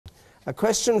A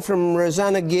question from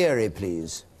Rosanna Geary,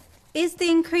 please. Is the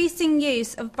increasing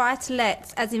use of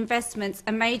buy-to-lets as investments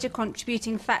a major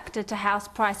contributing factor to house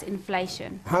price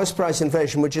inflation? House price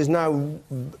inflation, which is now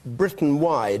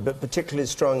Britain-wide, but particularly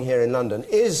strong here in London.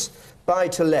 Is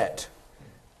buy-to-let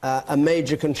a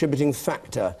major contributing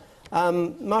factor?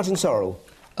 Martin Sorrell.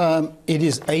 It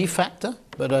is a factor,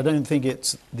 but I don't think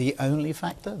it's the only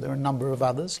factor. There are a number of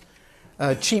others.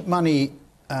 Cheap money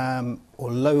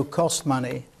or low-cost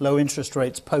money, low interest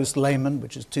rates post-Lehman,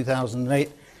 which is 2008,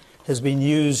 has been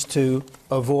used to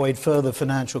avoid further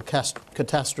financial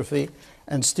catastrophe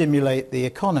and stimulate the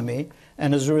economy.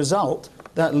 And as a result,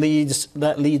 that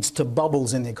leads to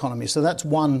bubbles in the economy. So that's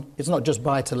one. It's not just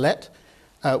buy-to-let,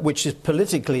 which is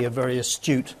politically a very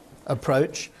astute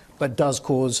approach, but does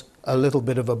cause a little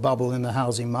bit of a bubble in the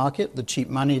housing market. The cheap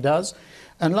money does.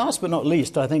 And last but not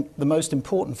least, I think the most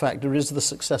important factor is the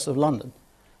success of London.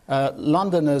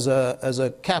 London as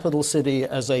a capital city,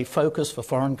 as a focus for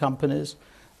foreign companies,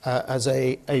 as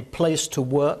a place to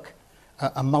work,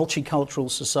 a multicultural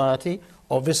society.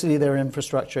 Obviously there are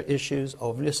infrastructure issues,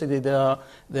 obviously there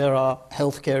are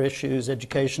healthcare issues,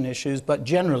 education issues, but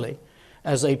generally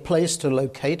as a place to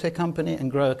locate a company and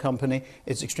grow a company,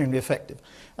 it's extremely effective.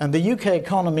 And the UK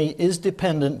economy is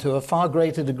dependent to a far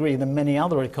greater degree than many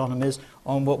other economies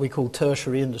on what we call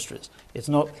tertiary industries. It's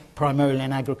not primarily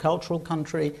an agricultural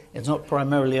country, it's not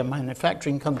primarily a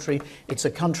manufacturing country, it's a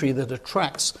country that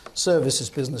attracts services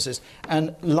businesses.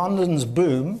 And London's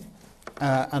boom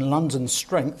and London's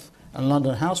strength and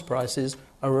London house prices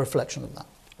are a reflection of that.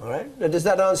 All right. Now, does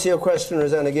that answer your question,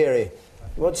 Rosanna Geary?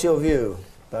 What's your view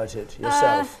about it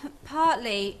yourself?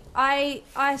 Partly. I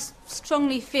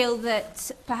strongly feel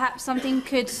that perhaps something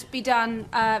could be done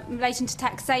in relation to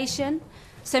taxation.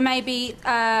 So maybe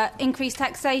increased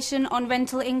taxation on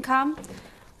rental income.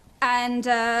 And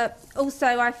also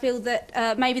I feel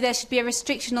that maybe there should be a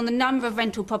restriction on the number of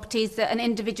rental properties that an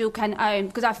individual can own,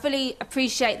 because I fully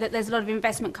appreciate that there's a lot of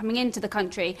investment coming into the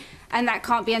country, and that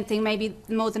can't be anything maybe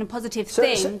more than a positive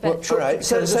thing. All right,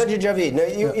 so Sajid Javid, now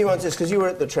you answer this because you were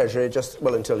at the Treasury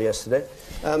until yesterday.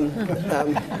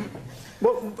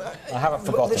 I haven't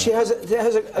forgotten. She has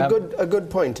a good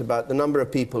point about the number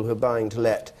of people who are buying to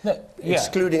let,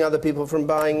 excluding other people from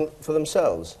buying for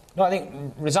themselves. No, I think,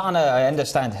 Rosanna, I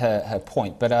understand her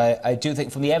point, but I do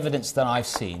think from the evidence that I've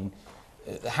seen,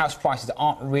 house prices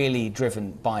aren't really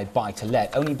driven by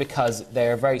buy-to-let, only because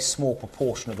they're a very small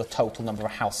proportion of the total number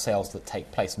of house sales that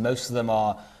take place. Most of them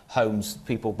are homes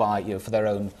people buy for their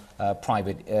own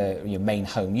private main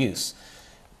home use.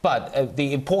 But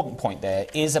the important point there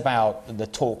is about the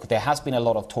talk. There has been a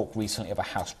lot of talk recently of a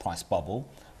house price bubble.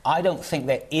 I don't think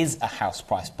there is a house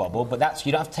price bubble, but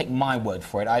you don't have to take my word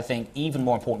for it. I think even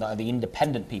more important are the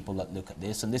independent people that look at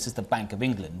this, and this is the Bank of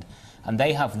England. And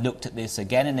they have looked at this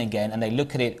again and again, and they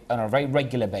look at it on a very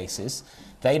regular basis.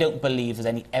 They don't believe there's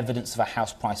any evidence of a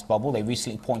house price bubble. They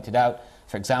recently pointed out,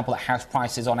 for example, that house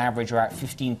prices on average are at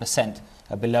 15%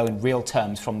 below in real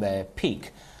terms from their peak.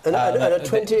 And a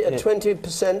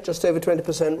 20%, just over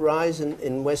 20% rise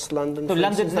in West London. So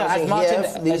London,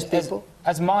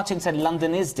 as Martin said,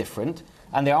 London is different,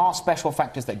 and there are special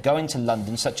factors that go into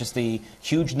London, such as the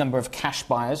huge number of cash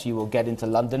buyers you will get into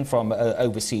London from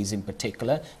overseas in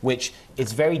particular, which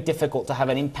it's very difficult to have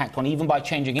an impact on, even by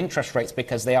changing interest rates,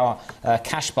 because they are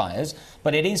cash buyers.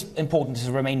 But it is important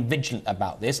to remain vigilant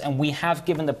about this, and we have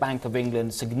given the Bank of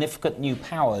England significant new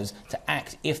powers to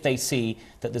act if they see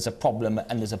that there's a problem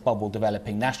and there's a bubble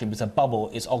developing nationally, because a bubble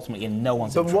is ultimately in no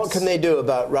one's interest. But what can they do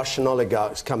about Russian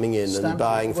oligarchs coming in and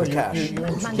buying for cash?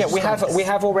 We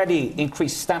have already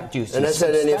increased stamp duty. And has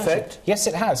that any effect? Yes,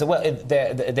 it has. Well,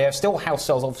 there are still house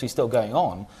sales obviously still going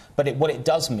on, but what it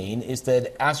does mean is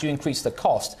that as you increase the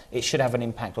cost, it should have an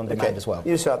impact on demand as well.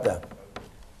 You start there.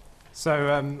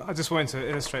 So I just wanted to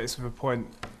illustrate this with a point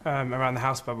around the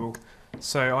house bubble.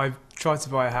 So I tried to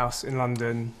buy a house in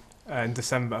London in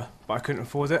December, but I couldn't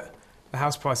afford it. The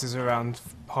house prices are around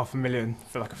 £500,000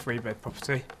 for like a 3-bed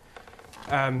property.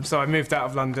 So I moved out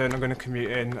of London, I'm going to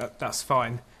commute in, that's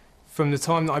fine. From the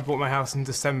time that I bought my house in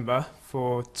December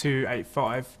for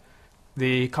 285,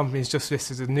 the company's just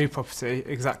listed a new property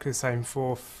exactly the same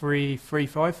for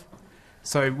 335.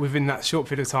 So within that short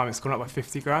period of time, it's gone up by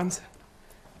 50 grand.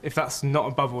 If that's not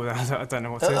a bubble, then I don't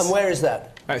know what it is. And where is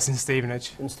that? It's in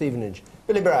Stevenage. In Stevenage.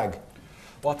 Billy Bragg.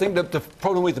 Well, I think that the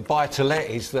problem with the buy-to-let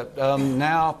is that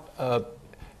now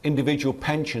individual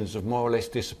pensions have more or less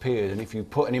disappeared, and if you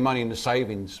put any money in the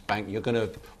savings bank, you're going to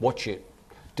watch it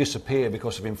disappear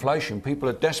because of inflation. People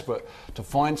are desperate to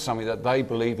find something that they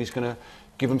believe is going to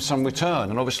give them some return.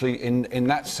 And obviously, in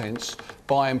that sense,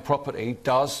 buying property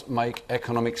does make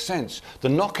economic sense. The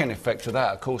knock-on effect of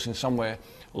that, of course, in somewhere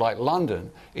like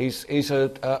London, is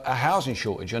a housing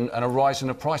shortage and a rise in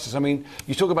the prices. I mean,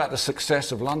 you talk about the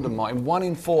success of London, Martin. 1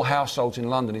 in 4 households in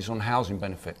London is on housing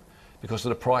benefit because of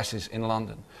the prices in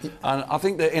London. And I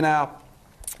think that in our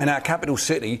capital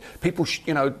city, people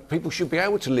should be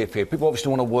able to live here. People obviously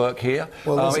want to work here.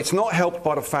 Well, it's not helped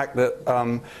by the fact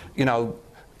that,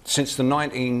 since the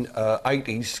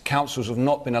 1980s, councils have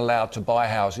not been allowed to buy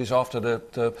houses. After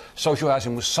the social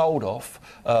housing was sold off,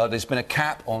 there's been a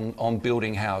cap on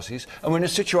building houses. And we're in a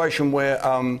situation where,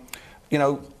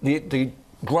 the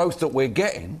growth that we're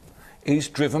getting is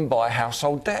driven by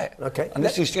household debt. Okay. And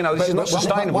this is not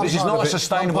sustainable. This is not a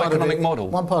sustainable economic model.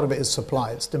 One part of it is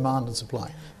supply. It's demand and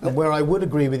supply. And where I would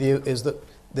agree with you is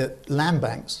that land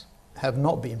banks have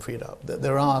not been freed up. That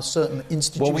there are certain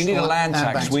institutional. Well, we need a land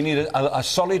tax. Banks. We need a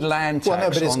solid land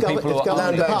tax on people.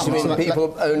 Land banks, you mean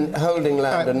people holding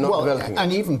land and not developing it.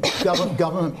 And even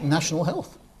government national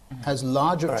health has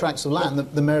larger tracts of land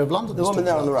than the Mayor of London. The woman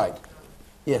there on the right.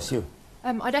 Yes, you.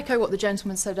 I'd echo what the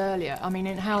gentleman said earlier. I mean,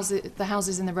 the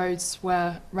houses in the roads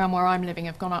around where I'm living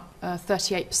have gone up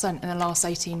 38% in the last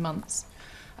 18 months.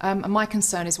 And my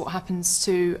concern is what happens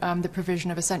to the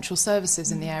provision of essential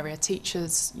services in the area.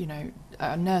 Teachers,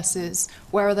 nurses,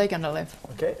 where are they going to live?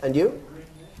 Okay, and you?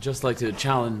 Just like to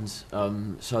challenge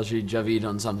Sajid Javid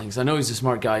on something, because I know he's a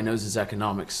smart guy, knows his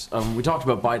economics. We talked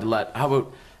about buy-to-let. How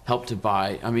about help to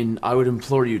buy? I mean, I would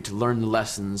implore you to learn the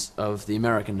lessons of the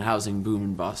American housing boom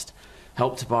and bust.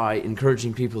 Help to buy,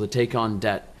 encouraging people to take on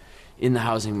debt in the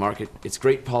housing market. It's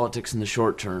great politics in the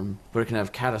short term, but it can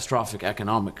have catastrophic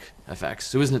economic effects.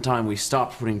 So isn't it time we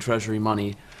stopped putting Treasury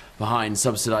money behind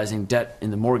subsidising debt in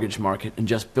the mortgage market and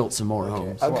just built some more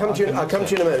homes? I'll come to you in a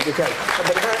moment, okay.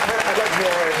 But I'd like to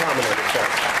hear Harriet Harman on it.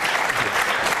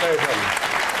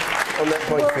 On that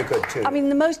point, if you could, too. I mean,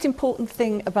 the most important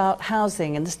thing about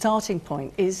housing and the starting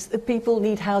point is that people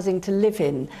need housing to live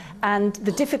in. And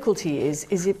the difficulty is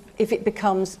if it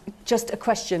becomes just a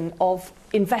question of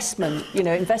investment,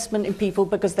 investment in people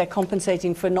because they're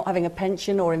compensating for not having a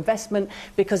pension, or investment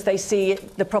because they see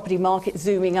the property market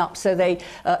zooming up, so they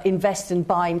invest and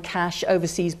buy in cash,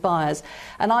 overseas buyers.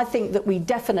 And I think that we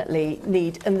definitely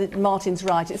need, and Martin's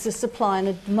right, it's a supply and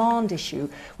a demand issue.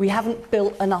 We haven't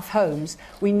built enough homes.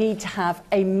 We need to have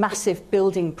a massive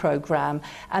building programme,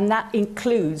 and that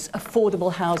includes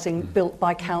affordable housing built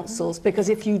by councils, because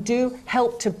if you do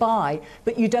help to buy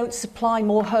but you don't supply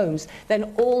more homes,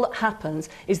 then all that happens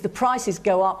is the prices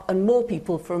go up and more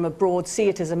people from abroad see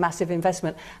it as a massive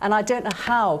investment. And I don't know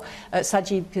how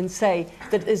Sajid can say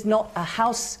that there's not a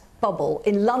house bubble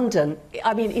in London.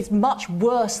 I mean, it's much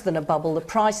worse than a bubble. The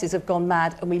prices have gone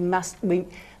mad, and we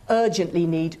urgently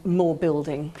need more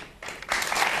building.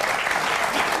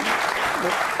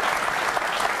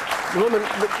 The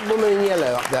woman in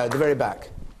yellow up there at the very back.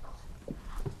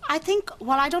 I think,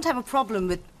 while I don't have a problem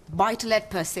with buy-to-let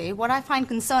per se, what I find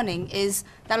concerning is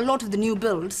that a lot of the new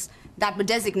builds that were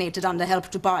designated under Help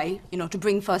to Buy, to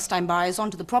bring first-time buyers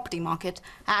onto the property market,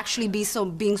 are actually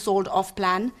being sold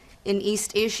off-plan in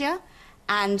East Asia.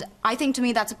 And I think, to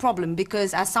me, that's a problem,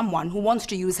 because as someone who wants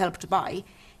to use Help to Buy,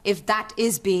 if that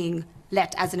is being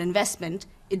let as an investment,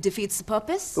 it defeats the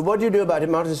purpose. But what do you do about it?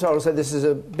 Martin Sorrell said this is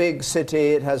a big city,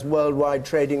 it has worldwide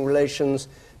trading relations,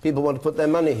 people want to put their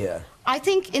money here. I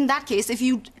think in that case, if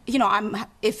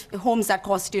if homes that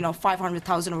cost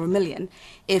 500,000 or $1 million,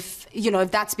 if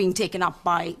that's being taken up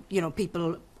by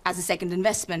people as a second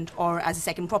investment or as a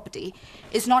second property,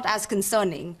 it's not as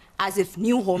concerning as if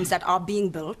new homes that are being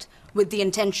built with the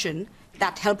intention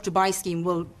that Help to Buy scheme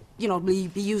will be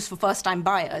used for first-time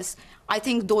buyers. I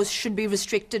think those should be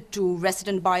restricted to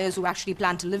resident buyers who actually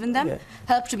plan to live in them. Yeah.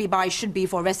 Help to Buy should be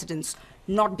for residents,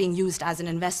 not being used as an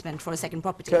investment for a second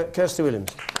property. Kirsty Williams.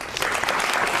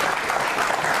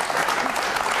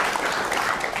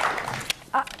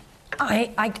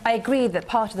 I agree that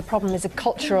part of the problem is a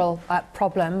cultural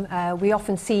problem. We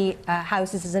often see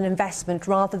houses as an investment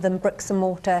rather than bricks and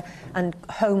mortar and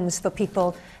homes for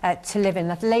people to live in.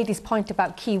 That lady's point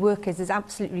about key workers is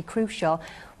absolutely crucial.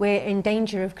 We're in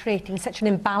danger of creating such an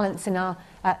imbalance in our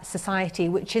society,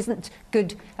 which isn't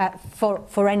good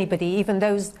for anybody, even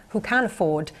those who can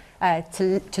afford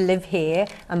to live here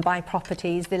and buy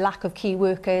properties. The lack of key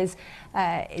workers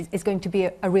is going to be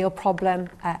a real problem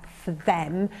for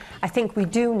them. I think we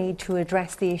do need to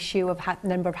address the issue of the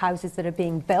number of houses that are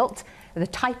being built, the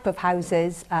type of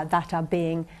houses that are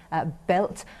being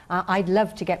built. I'd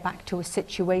love to get back to a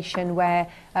situation where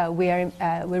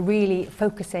we're really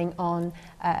focusing on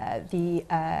the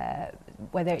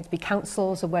whether it be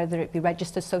councils or whether it be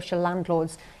registered social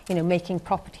landlords, you know, making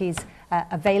properties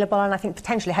available. And I think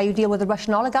potentially how you deal with the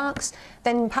Russian oligarchs,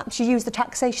 then perhaps you use the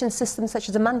taxation system such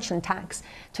as a mansion tax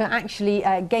to actually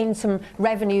gain some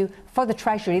revenue for the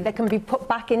Treasury that can be put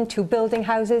back into building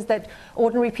houses that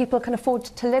ordinary people can afford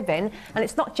to live in. And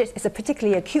it's not just, it's a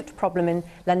particularly acute problem in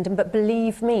London, but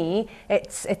believe me,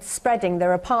 it's spreading.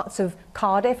 There are parts of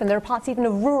Cardiff and there are parts even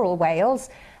of rural Wales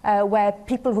where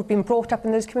people who've been brought up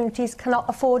in those communities cannot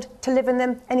afford to live in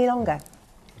them any longer.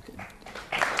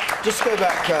 Just go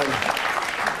back.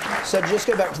 So just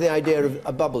go back to the idea of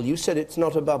a bubble. You said it's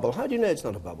not a bubble. How do you know it's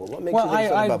not a bubble? What makes you think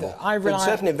it's not a bubble? It's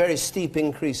certainly very steep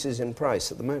increases in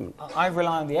price at the moment. I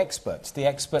rely on the experts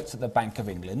at the Bank of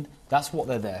England. That's what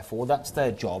they're there for. That's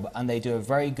their job, and they do a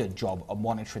very good job of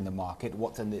monitoring the market.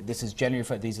 This is generally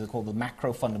these are called the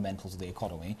macro fundamentals of the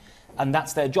economy, and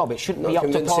that's their job. It shouldn't be up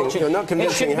to Parliament. You're not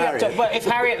convincing Harriet. But if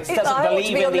Harriet doesn't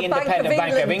believe in the independent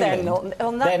Bank of England,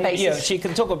 then you know, she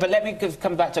can talk. But let me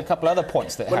come back to a couple other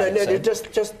points that Harriet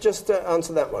said. Just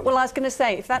answer that one. Well, I was going to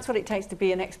say, if that's what it takes to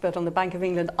be an expert on the Bank of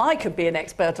England, I could be an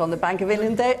expert on the Bank of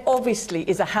England. There obviously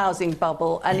is a housing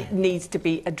bubble, and it needs to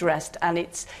be addressed. And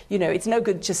it's, you know, it's no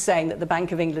good just saying that the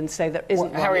Bank of England say there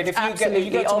isn't one. Harriet, if you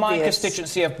go to my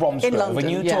constituency of Bromsgrove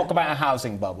and you talk about a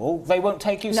housing bubble, they won't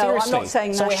take you seriously. No, I'm not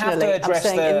saying nationally. So we have to address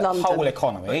the whole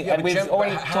economy. And we've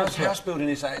already house building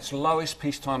is at its lowest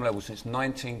peacetime level since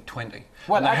 1920.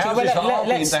 Well, the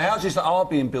houses that are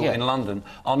being built in London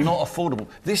are not affordable.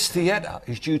 This theatre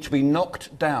is due to be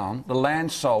knocked down, the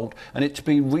land sold, and it to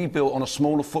be rebuilt on a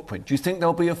smaller footprint. Do you think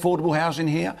there'll be affordable housing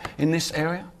here in this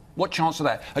area? What chance of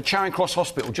that? At Charing Cross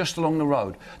Hospital, just along the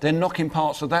road, they're knocking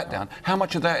parts of that down. How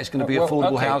much of that is going to be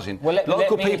affordable housing?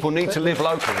 Local people need to live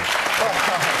locally.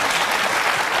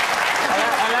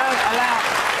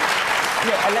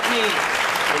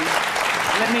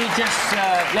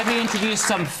 Let me introduce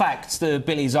some facts to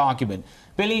Billy's argument.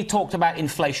 Billy talked about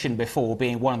inflation before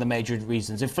being one of the major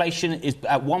reasons. Inflation is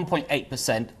at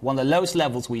 1.8%, one of the lowest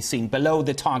levels we've seen, below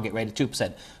the target rate of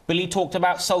 2%. Billy talked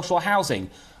about social housing.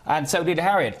 And so did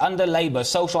Harriet. Under Labour,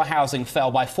 social housing fell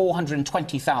by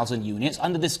 420,000 units.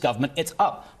 Under this government, it's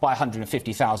up by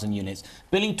 150,000 units.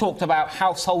 Billy talked about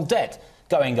household debt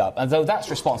going up, and though that's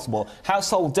responsible,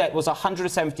 household debt was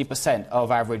 170%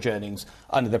 of average earnings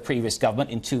under the previous government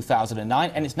in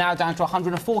 2009, and it's now down to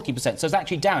 140%, so it's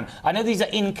actually down. I know these are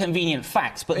inconvenient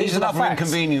facts, but these are the facts. Another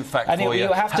inconvenient fact for you.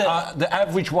 The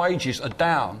average wages are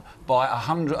down by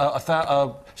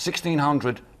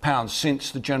 £1,600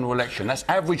 since the general election. That's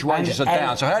average wages are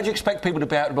down. So how do you expect people to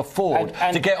be able to afford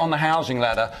to get on the housing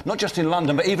ladder, not just in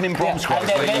London, but even in Bromsgrove?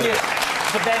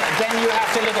 But then you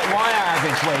have to look at why our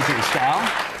average wage is down.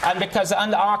 And because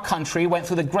our country went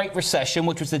through the Great Recession,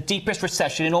 which was the deepest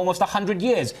recession in almost 100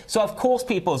 years. So, of course,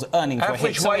 people's earnings were hit.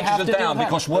 Average wages are down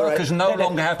because workers no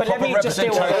longer have proper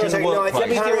representation in the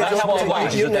workplace. That's why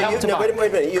wages are down. Wait a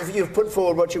minute. You've put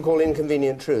forward what you call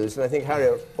inconvenient truths, and I think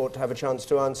Harriet ought to have a chance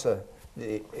to answer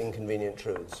the inconvenient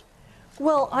truths.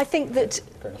 Well, I think that,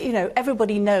 you know,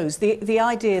 everybody knows the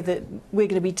idea that we're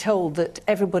going to be told that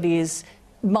everybody is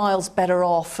miles better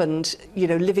off and, you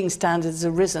know, living standards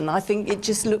have risen. I think it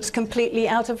just looks completely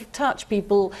out of touch.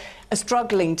 People are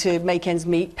struggling to make ends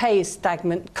meet, pay is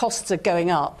stagnant, costs are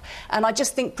going up. And I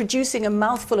just think producing a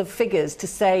mouthful of figures to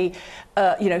say,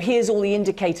 you know, here's all the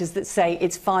indicators that say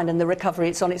it's fine and the recovery,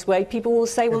 it's on its way, people will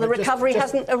say, well, the recovery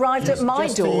hasn't arrived at my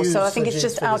door. So I think it's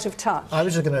just out of touch. I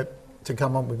was just going to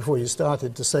come on before you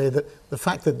started to say that the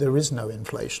fact that there is no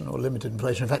inflation or limited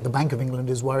inflation, in fact, the Bank of England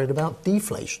is worried about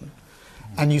deflation.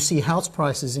 And you see house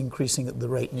prices increasing at the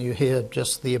rate, and you hear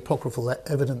just the apocryphal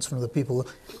evidence from the people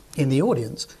in the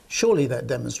audience. Surely that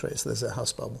demonstrates there's a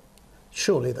house bubble.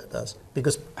 Surely that does.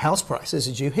 Because house prices,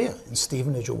 as you hear, in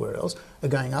Stevenage or where else, are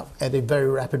going up at a very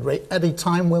rapid rate at a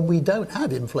time when we don't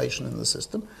have inflation in the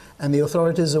system. And the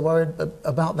authorities are worried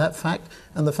about that fact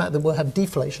and the fact that we'll have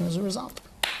deflation as a result.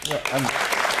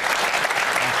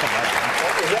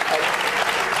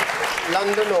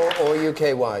 London or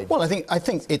UK-wide? Well, I think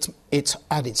it's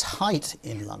at its height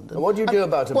in London. And what do you do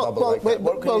about a bubble like that?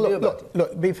 What can you do about it?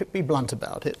 Look, be blunt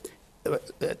about it.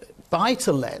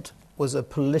 Buy-to-let was a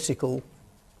political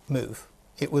move.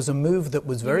 It was a move that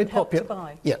was very popular. Help to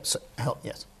Buy.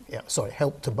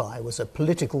 Help to Buy was a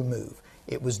political move.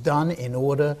 It was done in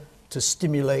order to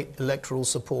stimulate electoral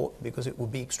support because it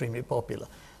would be extremely popular.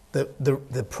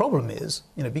 The problem is,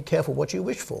 you know, be careful what you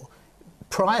wish for.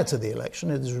 Prior to the election,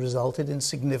 it has resulted in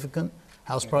significant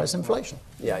house price inflation.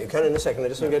 Yeah, you can in a second. I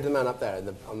just want to go to the man up there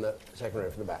on the second row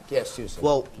from the back. Yes, Susan.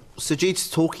 Well, Sajid's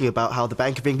talking about how the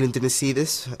Bank of England didn't see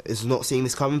this, is not seeing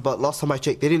this coming, but last time I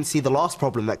checked, they didn't see the last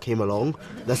problem that came along.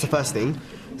 That's the first thing.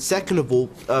 Second of all,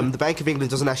 the Bank of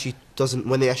England doesn't,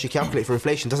 when they actually calculate for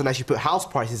inflation, doesn't actually put house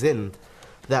prices in.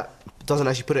 That doesn't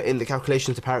actually put it in the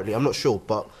calculations, apparently. I'm not sure,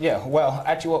 but... Yeah, well,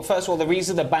 actually, well, first of all, the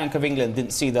reason the Bank of England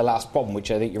didn't see the last problem, which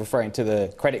I think you're referring to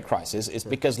the credit crisis, is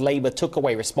because Labour took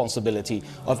away responsibility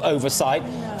of oversight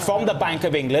from the Bank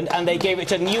of England and they gave it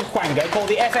to a new quanga called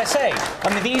the FSA.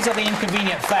 I mean, these are the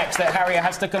inconvenient facts that Harriet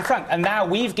has to confront. And now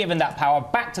we've given that power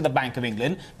back to the Bank of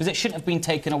England because it shouldn't have been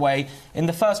taken away in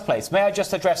the first place. May I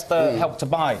just address the Help to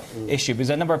Buy issue,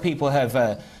 because a number of people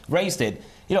have raised it.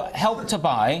 You know, Help to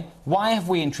Buy, why have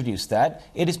we introduced that?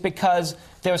 It is because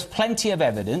there is plenty of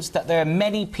evidence that there are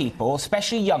many people,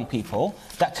 especially young people,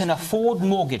 that can afford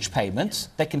mortgage payments,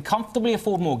 they can comfortably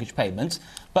afford mortgage payments,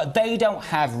 but they don't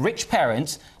have rich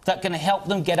parents that can help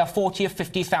them get a £40,000 or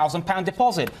 £50,000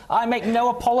 deposit. I make no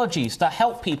apologies to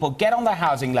help people get on the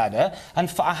housing ladder and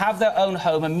have their own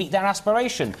home and meet their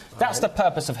aspiration. That's the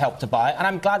purpose of Help to Buy, and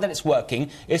I'm glad that it's working.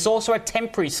 It's also a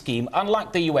temporary scheme,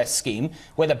 unlike the US scheme,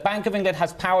 where the Bank of England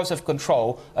has powers of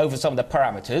control over some of the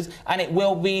parameters, and it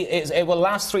will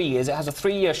last 3 years. It has a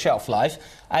 3-year shelf life,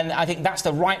 and I think that's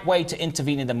the right way to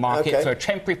intervene in the market for a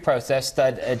temporary process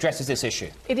that addresses this issue.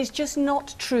 It is just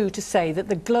not true to say that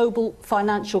the global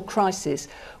financial crisis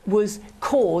was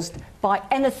caused by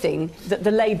anything that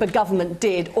the Labour government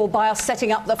did or by us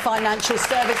setting up the Financial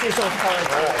Services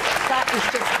Authority. That is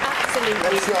just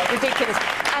absolutely ridiculous.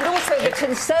 And also the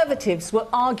Conservatives were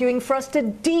arguing for us to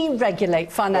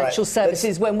deregulate financial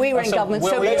services when we were in government,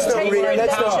 so we've taken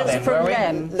lectures from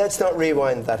them. Let's not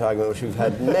rewind that argument, which we've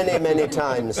had many, many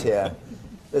times here.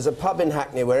 There's a pub in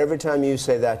Hackney where every time you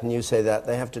say that and you say that,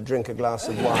 they have to drink a glass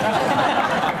of wine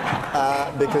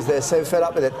because they're so fed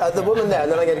up with it. The woman there,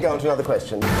 and then I'm going to go on to another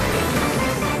question.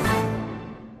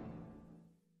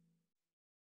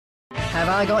 Have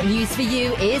I Got News for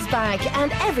You is back,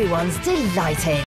 and everyone's delighted.